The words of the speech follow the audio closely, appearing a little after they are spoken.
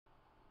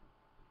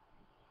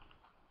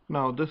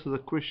Now this is a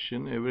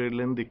question, a very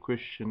lengthy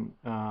question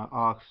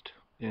asked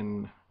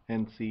in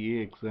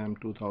NCA exam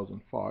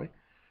 2005.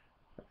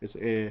 It's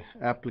a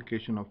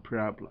application of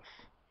parabolas.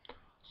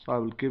 So I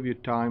will give you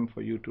time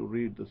for you to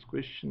read this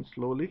question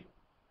slowly,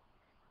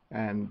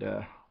 and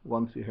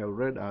once you have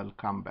read, I'll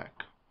come back.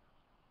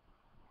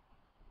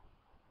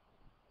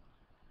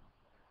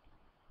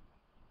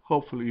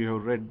 Hopefully you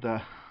have read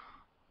the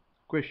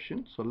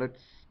question. So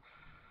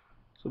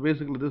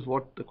basically this is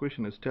what the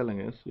question is telling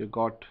us. You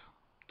got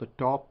the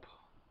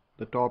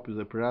top is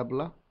a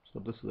parabola, so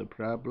this is a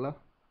parabola,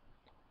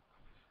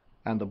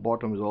 and the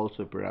bottom is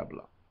also a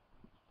parabola.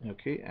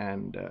 Okay,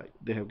 and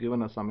they have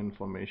given us some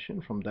information.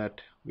 From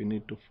that we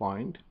need to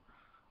find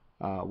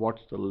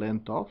what's the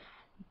length of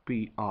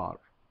PR.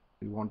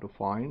 We want to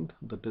find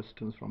the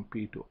distance from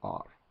P to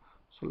R.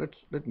 So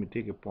let me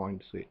take a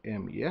point, say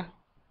M here.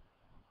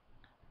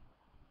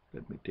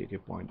 Let me take a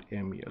point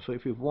M here. So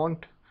if you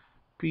want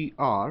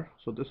PR,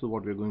 so this is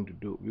what we're going to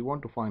do. We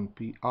want to find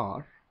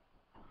PR.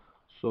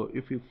 So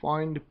if you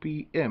find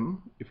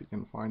PM, if you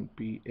can find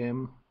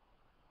PM,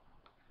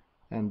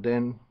 and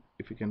then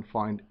if you can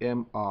find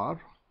MR,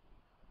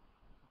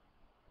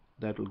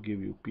 that will give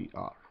you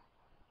PR.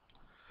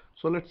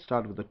 So let's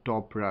start with the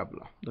top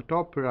parabola. The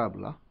top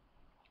parabola,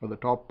 or the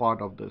top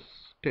part of this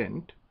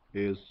tent,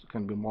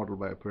 can be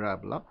modeled by a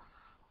parabola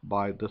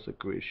by this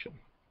equation.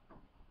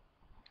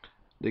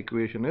 The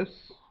equation is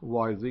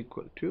y is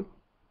equal to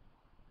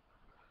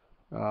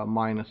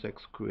minus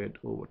x squared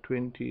over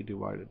 20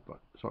 divided by,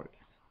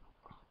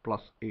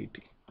 plus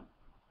 80.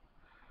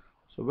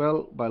 So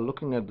well, by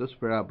looking at this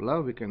parabola,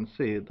 we can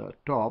say the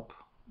top,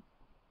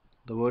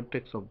 the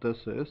vertex of this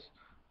is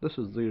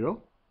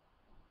 0.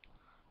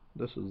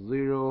 This is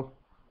 0.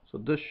 So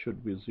this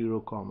should be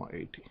 0,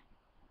 80.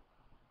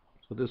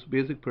 So this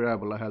basic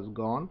parabola has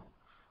gone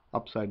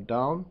upside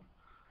down.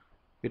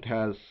 It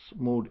has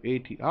moved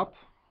 80 up,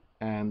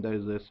 and there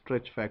is a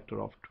stretch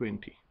factor of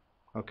 20.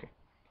 Okay.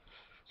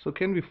 So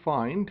can we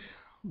find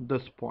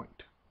this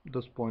point?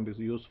 This point is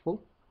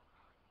useful.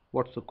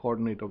 What's the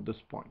coordinate of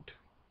this point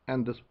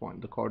and this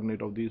point? The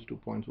coordinate of these 2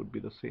 points would be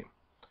the same.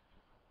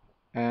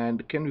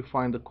 And can we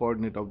find the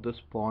coordinate of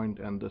this point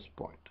and this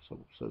point?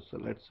 So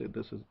let's say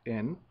this is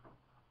N.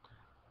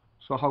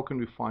 So how can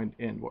we find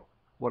N?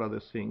 What are they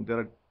saying? There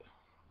are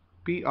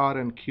PR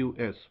and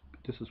QS.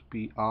 This is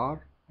PR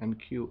and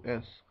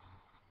QS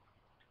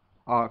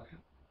are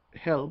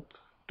help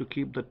to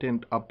keep the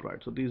tent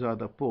upright. So these are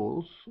the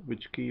poles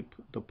which keep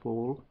the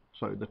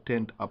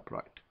tent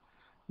upright.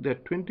 They're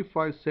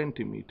 25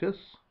 centimeters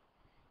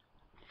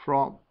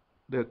from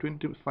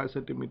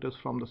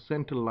the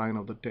center line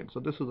of the tent. So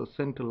this is the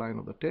center line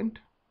of the tent.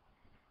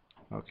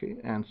 Okay,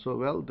 and so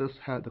well, this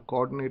has the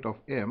coordinate of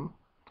M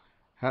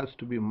has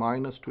to be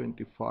minus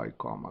 25,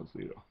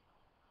 0,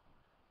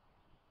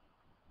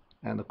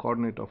 and the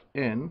coordinate of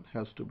N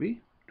has to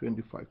be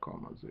 25,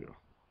 0.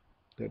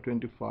 They're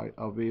 25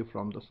 away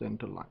from the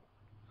center line.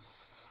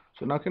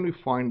 So now can we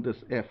find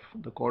this F?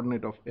 The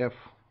coordinate of F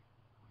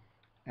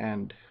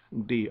and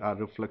D are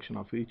reflection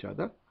of each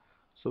other.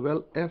 So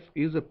well, F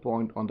is a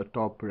point on the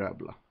top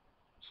parabola.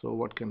 So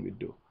what can we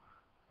do?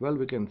 Well,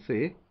 we can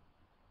say,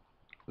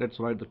 let's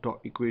write the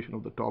top equation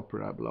of the top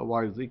parabola.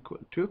 Y is equal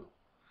to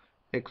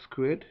x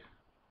squared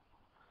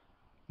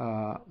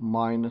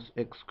minus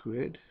x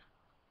squared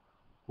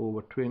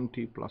over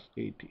 20 plus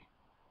 80.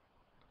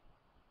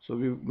 So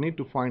we need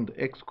to find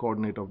the x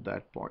coordinate of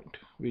that point.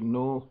 We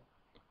know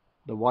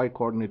the y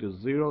coordinate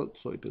is 0,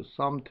 so it is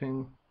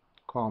something,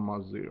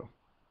 0.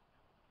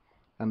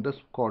 And this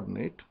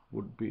coordinate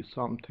would be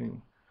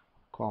something,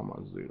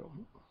 0.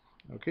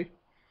 Okay.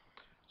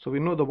 So we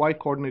know the y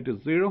coordinate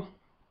is 0,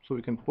 so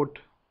we can put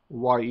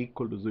y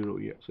equal to 0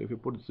 here. So if you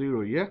put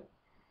 0 here,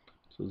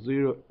 so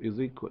 0 is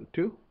equal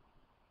to,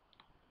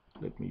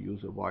 let me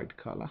use a white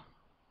color.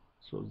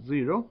 So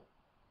 0,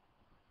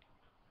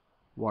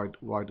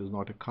 white is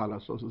not a color,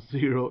 so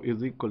 0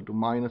 is equal to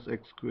minus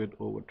x squared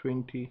over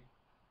 20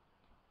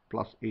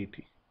 plus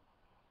 80.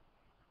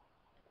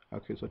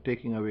 Okay, so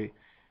taking away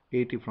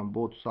 80 from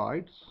both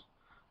sides,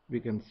 we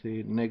can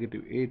say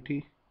negative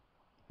 80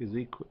 is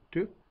equal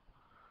to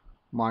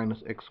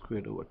minus x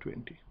squared over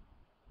 20.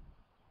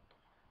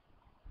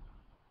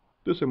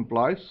 This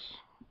implies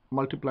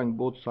multiplying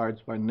both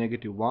sides by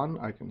negative 1,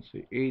 I can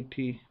say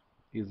 80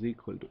 is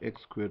equal to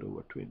x squared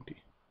over 20.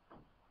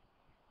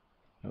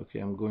 Okay,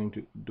 I'm going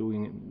to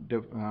doing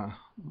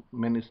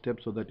many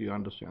steps so that you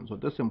understand. So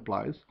this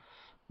implies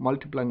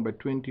multiplying by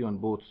 20 on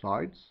both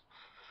sides.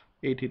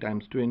 80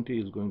 times 20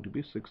 is going to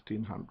be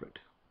 1600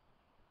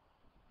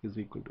 is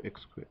equal to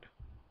x squared.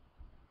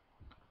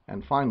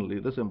 And finally,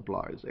 this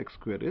implies x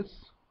squared is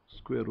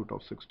square root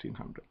of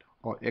 1600,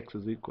 or x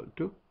is equal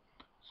to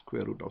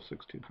square root of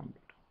 1600.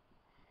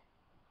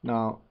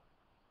 Now,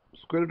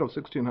 square root of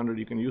 1600,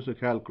 you can use a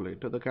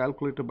calculator. The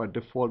calculator by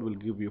default will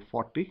give you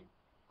 40,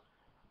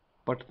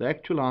 but the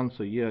actual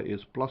answer here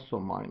is plus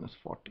or minus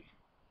 40.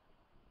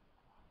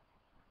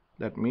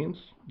 That means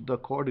the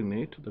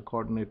coordinate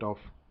of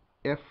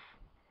f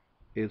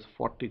is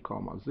 40,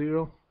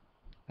 0,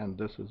 and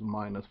this is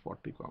minus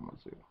 40 comma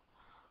 0.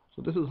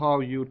 So this is how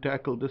you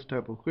tackle this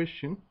type of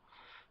question,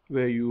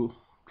 where you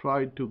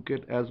try to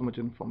get as much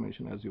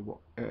information as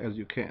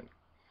you can.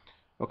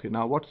 Okay,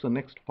 now what's the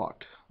next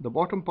part? The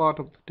bottom part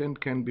of the tent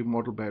can be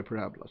modeled by a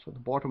parabola. So the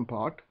bottom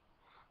part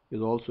is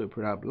also a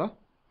parabola,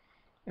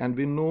 and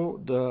we know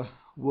the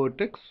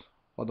vertex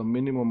or the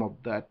minimum of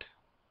that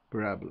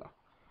parabola.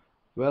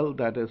 Well,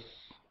 that is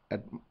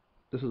at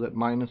this is at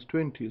minus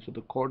 20, so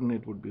the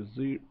coordinate would be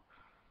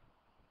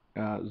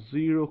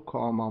 0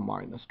 comma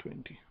minus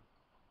 20.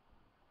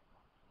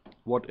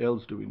 What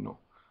else do we know?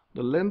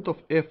 The length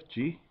of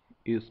FG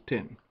is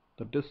 10.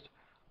 The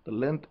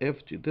length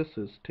FG, this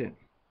is 10.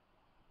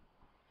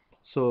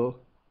 So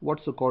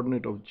what's the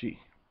coordinate of G?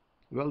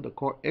 Well, the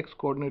x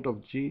coordinate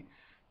of G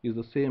is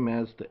the same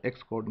as the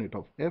x coordinate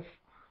of F.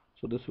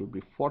 So this will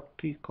be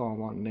 40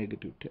 comma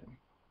negative 10.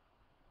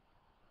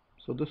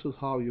 So this is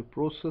how you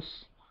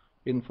process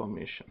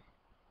information.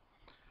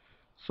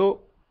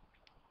 So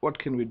what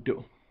can we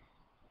do?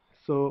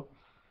 So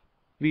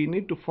we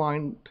need to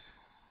find,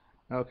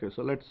 okay,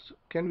 so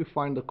can we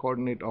find the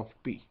coordinate of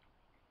P?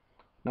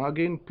 Now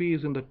again, P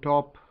is in the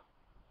top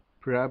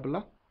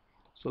parabola.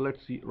 So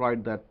let's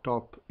write that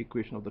top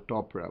equation of the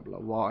top parabola,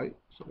 y.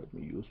 So let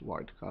me use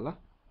white color.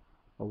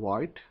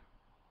 White,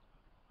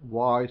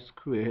 y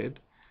squared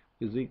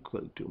is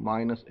equal to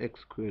minus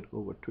x squared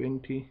over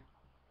 20.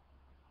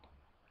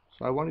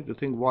 So I want you to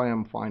think why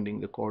I'm finding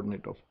the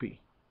coordinate of P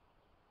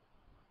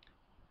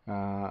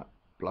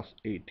plus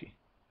 80.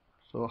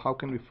 So how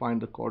can we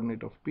find the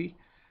coordinate of P?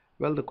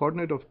 Well, the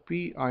coordinate of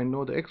P, I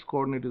know the x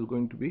coordinate is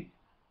going to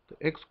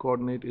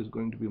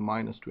be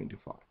minus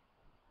 25.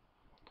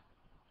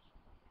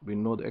 We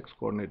know the x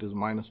coordinate is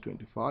minus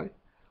 25.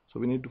 So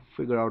we need to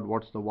figure out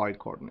what's the y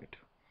coordinate.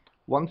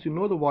 Once you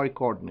know the y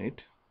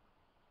coordinate,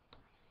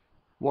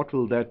 what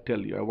will that tell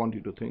you? I want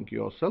you to think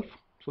yourself.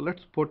 So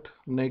let's put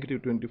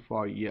negative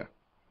 25 here.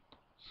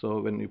 So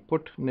when we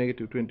put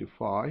negative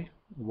 25,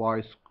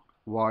 y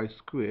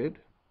squared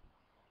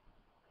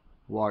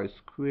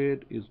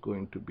is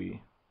going to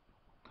be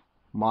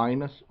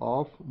minus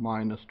of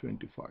minus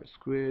 25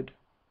 squared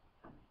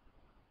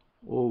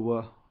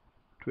over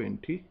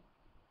 20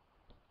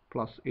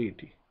 plus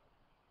 80.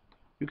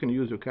 You can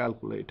use your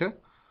calculator.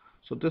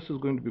 So this is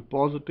going to be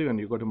positive, and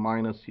you got a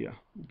minus here.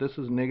 This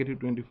is negative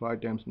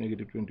 25 times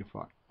negative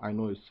 25. I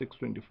know it's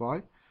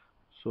 625.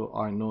 So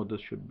I know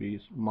this should be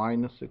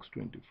minus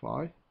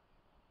 625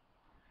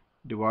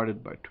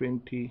 divided by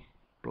 20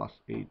 plus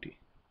 80.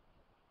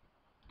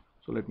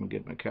 So let me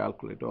get my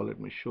calculator, or let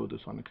me show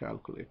this on a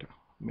calculator.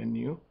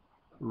 Menu,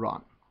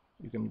 run.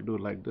 You can do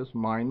it like this: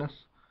 minus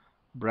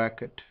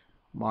bracket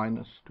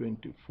minus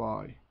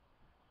 25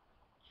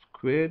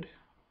 squared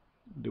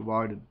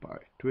divided by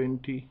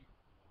 20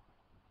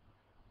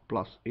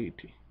 plus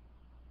 80.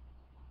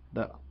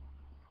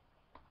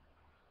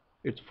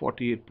 It's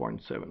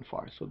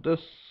 48.75. So this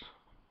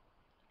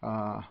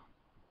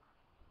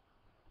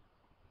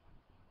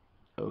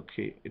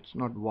okay, it's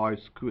not y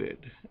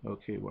squared.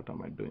 Okay, what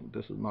am I doing?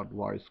 This is not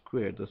y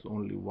squared, this is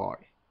only y.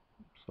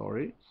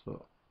 Sorry,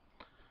 so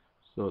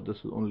this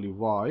is only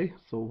y.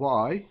 So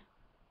y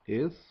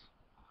is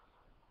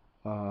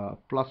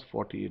plus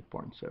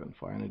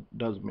 48.75, and it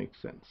does make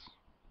sense.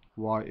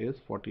 Y is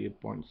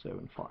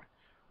 48.75.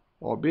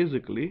 Or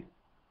basically,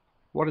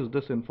 what is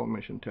this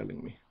information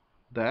telling me?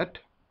 That,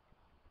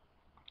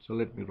 so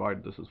let me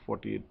write this as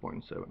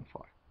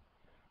 48.75.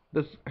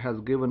 This has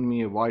given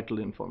me a vital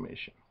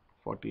information,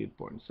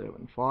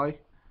 48.75.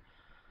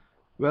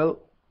 Well,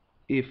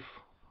 if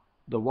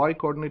the y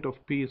coordinate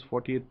of P is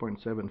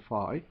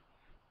 48.75,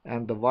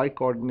 and the y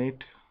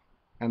coordinate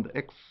and the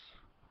x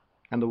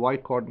and the y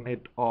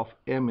coordinate of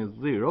M is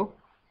 0,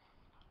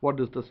 what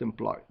does this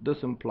imply?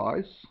 This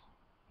implies,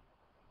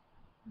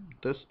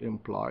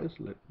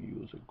 let me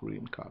use a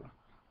green color.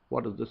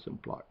 What does this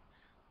imply?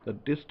 The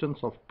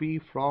distance of P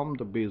from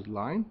the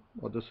baseline,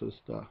 or this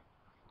is the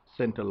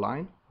center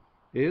line,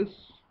 is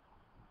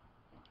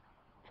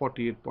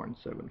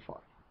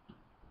 48.75.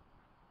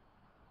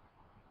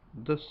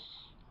 This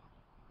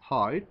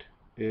height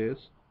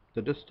is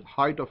the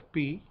height of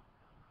P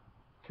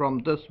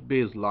from this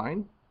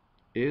baseline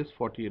is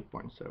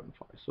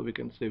 48.75. So we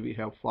can say we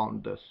have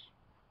found this.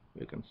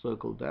 We can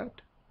circle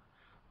that.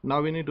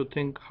 Now we need to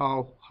think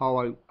how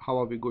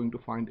are we going to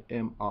find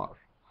MR.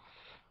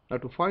 Now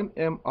to find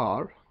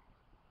MR,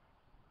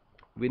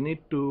 we need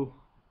to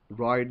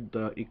write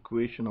the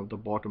equation of the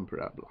bottom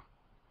parabola.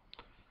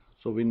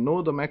 So we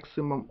know the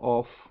maximum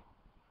of,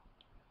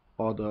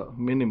 or the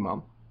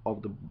minimum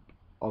of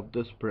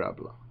this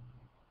parabola.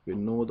 We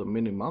know the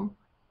minimum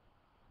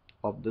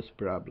of this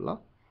parabola.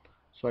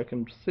 So I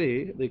can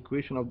say the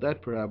equation of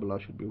that parabola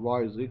should be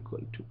y is equal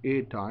to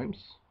a times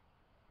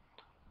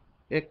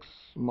x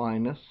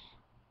minus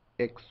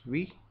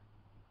xv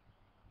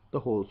the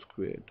whole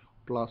squared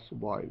plus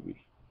yv.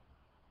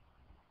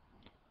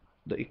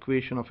 The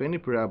equation of any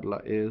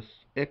parabola is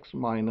x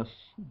minus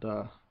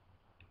the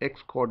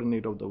x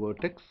coordinate of the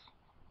vertex,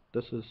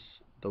 this is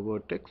the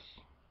vertex,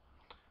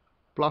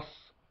 plus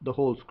the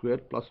whole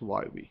squared plus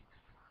yv.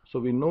 So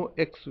we know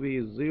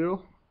xv is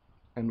 0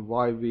 and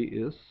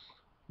yv is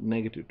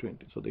negative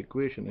 20. So the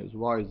equation is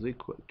y is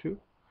equal to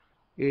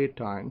a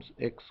times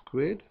x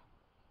squared,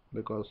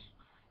 because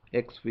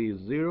xv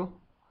is 0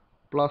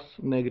 plus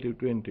negative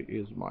 20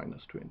 is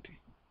minus 20.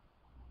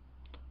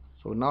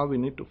 So now we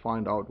need to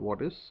find out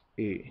what is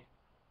a.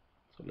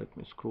 So let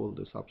me scroll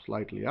this up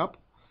slightly up.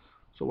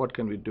 So what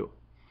can we do?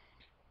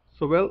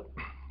 So well,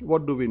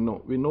 what do we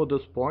know? We know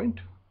this point.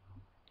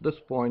 This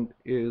point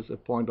is a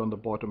point on the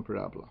bottom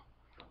parabola.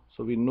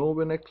 So we know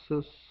when x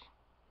is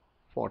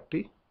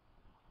 40,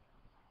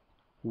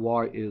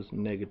 y is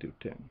negative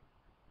 10.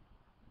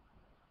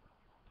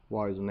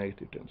 Y is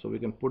negative 10. So we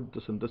can put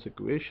this in this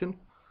equation.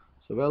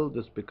 So well,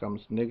 this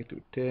becomes negative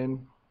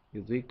 10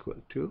 is equal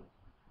to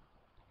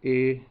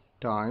a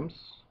times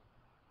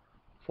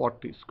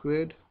 40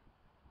 squared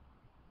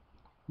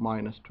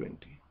minus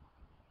 20.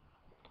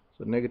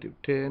 So negative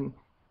 10,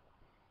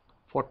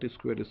 40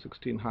 squared is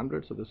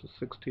 1600. So this is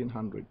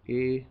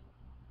 1600a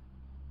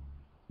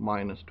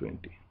minus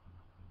 20.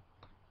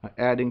 Now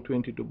adding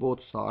 20 to both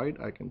sides,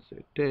 I can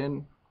say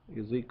 10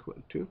 is equal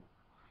to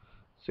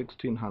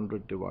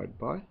 1600 divided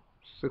by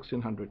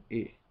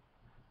 1600a.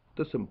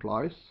 This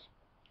implies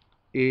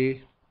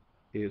a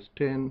is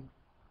 10,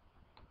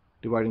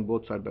 dividing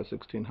both sides by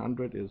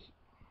 1600 is,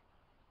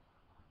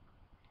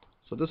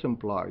 so this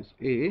implies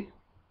a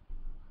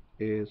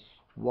is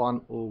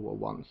 1 over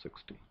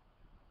 160.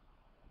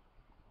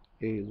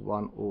 A is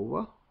 1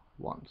 over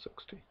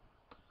 160.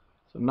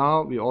 So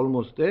now we're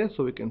almost there,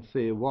 so we can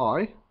say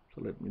y.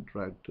 So let me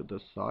drag to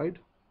this side.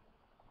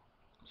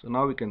 So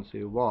now we can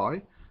say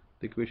y,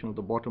 the equation of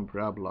the bottom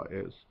parabola,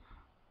 is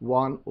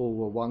 1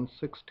 over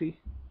 160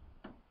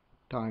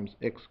 times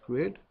x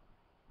squared,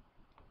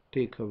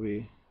 take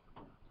away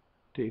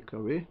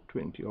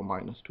 20 or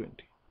minus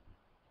 20.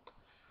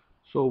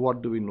 So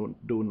what do we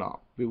do now?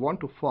 We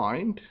want to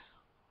find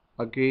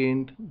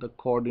again the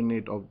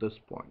coordinate of this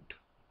point.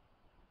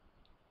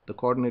 The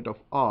coordinate of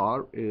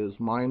r is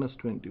minus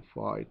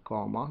 25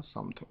 comma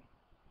something.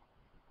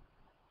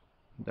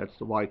 That's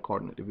the y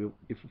coordinate. If you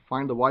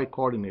find the y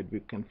coordinate,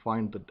 we can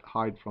find the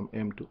height from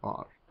m to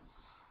r.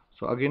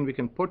 So again, we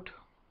can put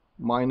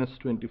minus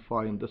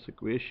 25 in this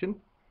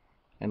equation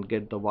and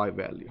get the y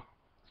value.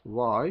 So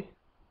y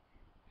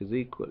is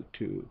equal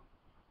to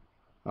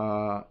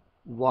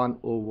 1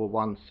 over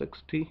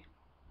 160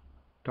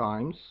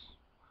 times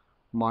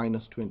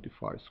minus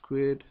 25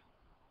 squared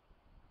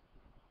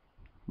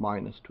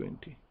minus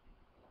 20.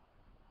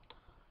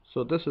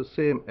 So this is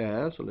same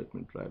as, so let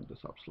me drag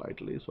this up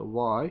slightly. So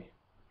y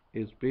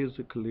is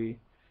basically,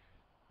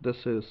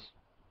 this is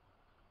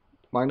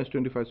minus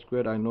 25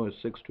 squared, I know is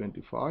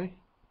 625,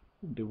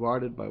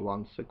 divided by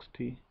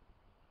 160,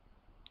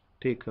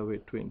 take away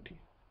 20.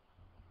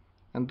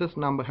 And this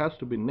number has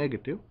to be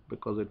negative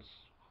because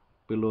it's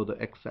below the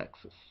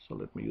x-axis. So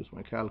let me use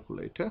my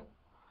calculator.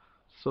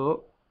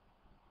 So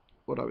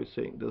what are we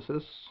saying? This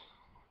is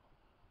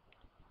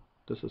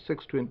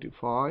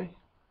 625.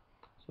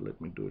 So let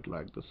me do it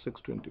like this: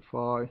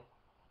 625,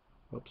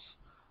 oops,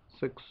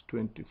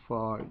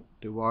 625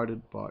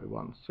 divided by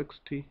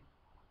 160,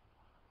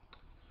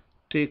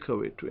 take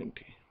away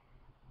 20,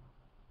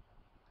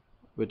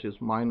 which is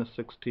minus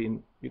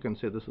 16. You can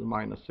say this is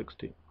minus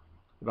 16,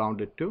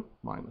 round it to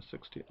minus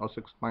 16, or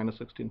minus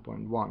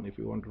 16.1 if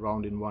you want to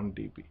round in 1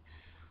 dB.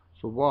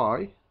 So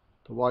y,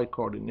 the y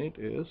coordinate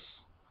is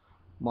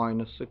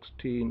minus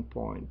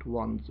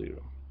 16.10.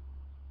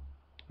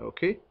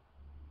 Okay,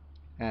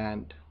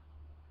 and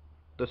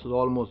this is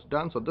almost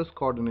done. So this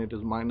coordinate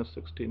is minus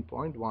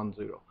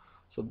 16.10.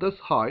 So this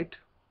height,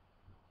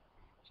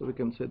 so we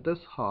can say this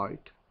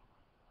height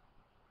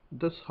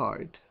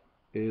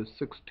is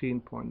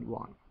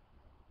 16.1,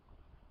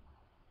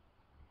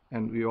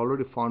 and we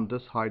already found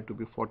this height to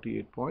be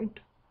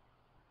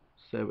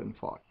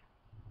 48.75.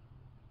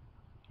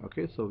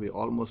 Okay, so we're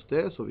almost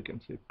there. So we can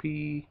say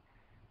PR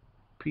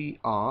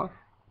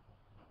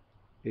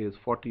is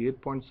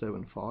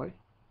 48.75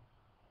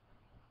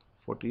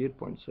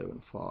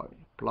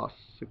 plus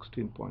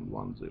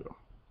 16.10.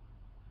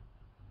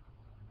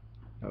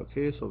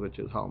 Okay, so which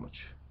is how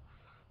much?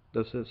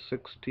 This is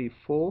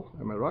 64,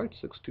 am I right?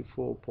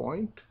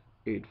 64.85.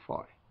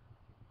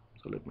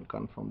 So let me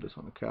confirm this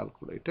on a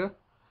calculator.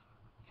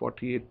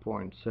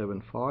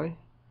 48.75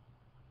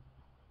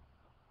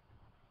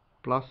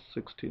 plus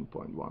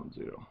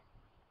 16.10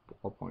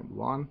 or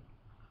 0.1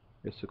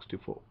 is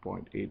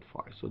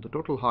 64.85. So the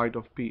total height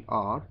of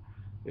PR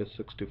is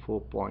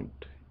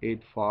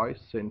 64.85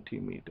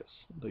 centimeters.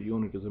 The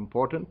unit is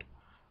important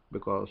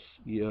because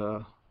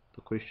here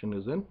the question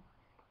is in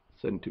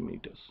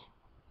centimeters.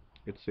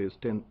 It says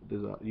 10,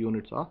 these are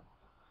units are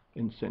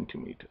in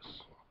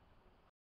centimeters.